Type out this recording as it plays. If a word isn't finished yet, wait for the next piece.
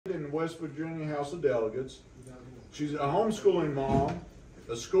West Virginia House of Delegates. She's a homeschooling mom,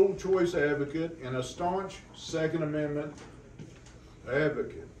 a school choice advocate, and a staunch Second Amendment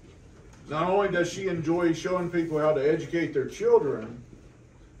advocate. Not only does she enjoy showing people how to educate their children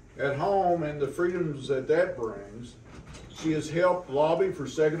at home and the freedoms that that brings, she has helped lobby for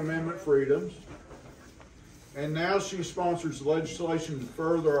Second Amendment freedoms, and now she sponsors legislation to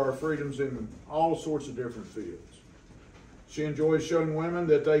further our freedoms in all sorts of different fields. She enjoys showing women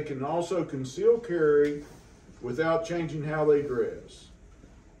that they can also conceal carry without changing how they dress.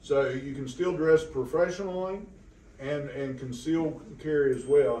 So you can still dress professionally and conceal carry as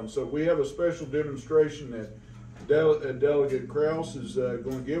well. And so we have a special demonstration that Delegate Crouse is going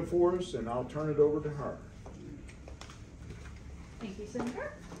to give for us, and I'll turn it over to her. Thank you,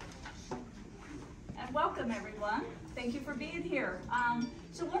 Senator. And welcome, everyone. Thank you for being here.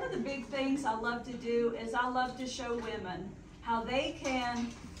 So one of the big things I love to do is I love to show women how they can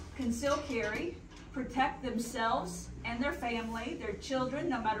conceal carry, protect themselves and their family, their children,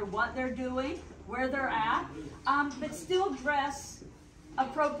 no matter what they're doing, where they're at, but still dress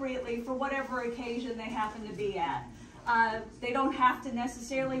appropriately for whatever occasion they happen to be at. They don't have to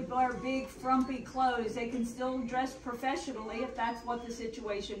necessarily wear big, frumpy clothes. They can still dress professionally if that's what the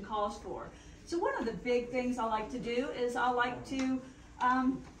situation calls for. So one of the big things I like to do is I like to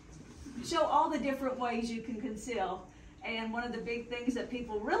show all the different ways you can conceal. And one of the big things that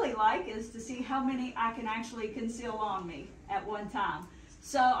people really like is to see how many I can actually conceal on me at one time.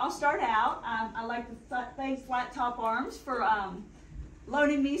 So I'll start out. I like to thank Flat Top Arms for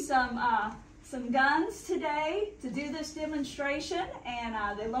loaning me some guns today to do this demonstration,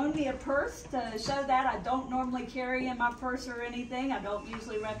 and they loaned me a purse to show that. I don't normally carry in my purse or anything. I don't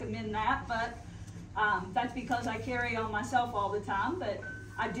usually recommend that, but that's because I carry on myself all the time, but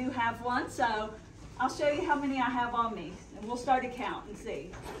I do have one, so I'll show you how many I have on me, and we'll start a count and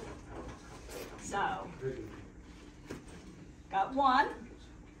see. So, got one.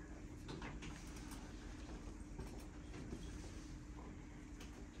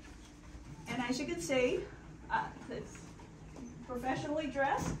 And as you can see, it's professionally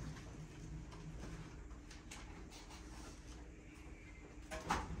dressed.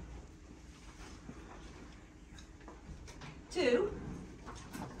 Two.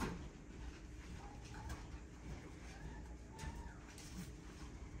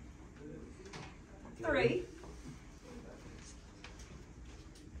 Three.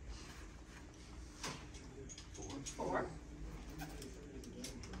 Four.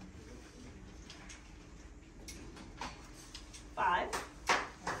 Five.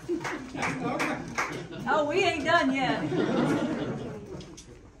 Oh, we ain't done yet.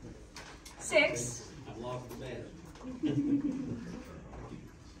 Six. I've lost the bet.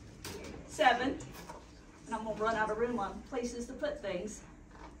 7. And I'm going to run out of room on places to put things.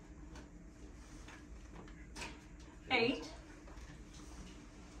 8.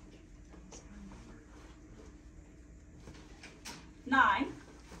 9.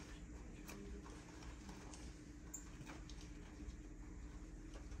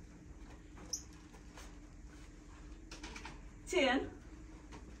 10.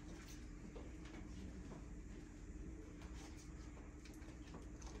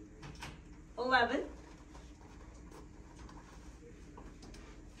 11.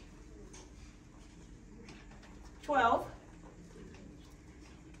 12.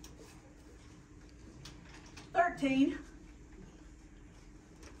 13.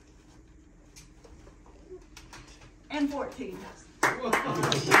 And 14.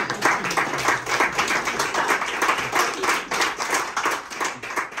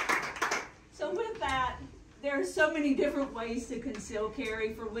 So with that, there are so many different ways to conceal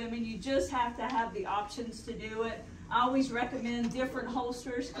carry for women. You just have to have the options to do it. I always recommend different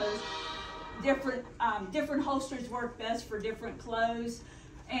holsters because different holsters work best for different clothes.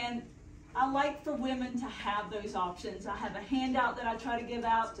 And I like for women to have those options. I have a handout that I try to give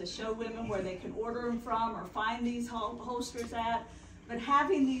out to show women where they can order them from or find these holsters at. But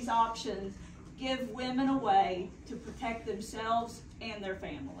having these options give women a way to protect themselves and their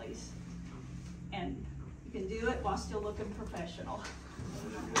families. And you can do it while still looking professional.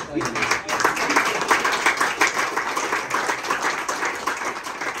 Thank you.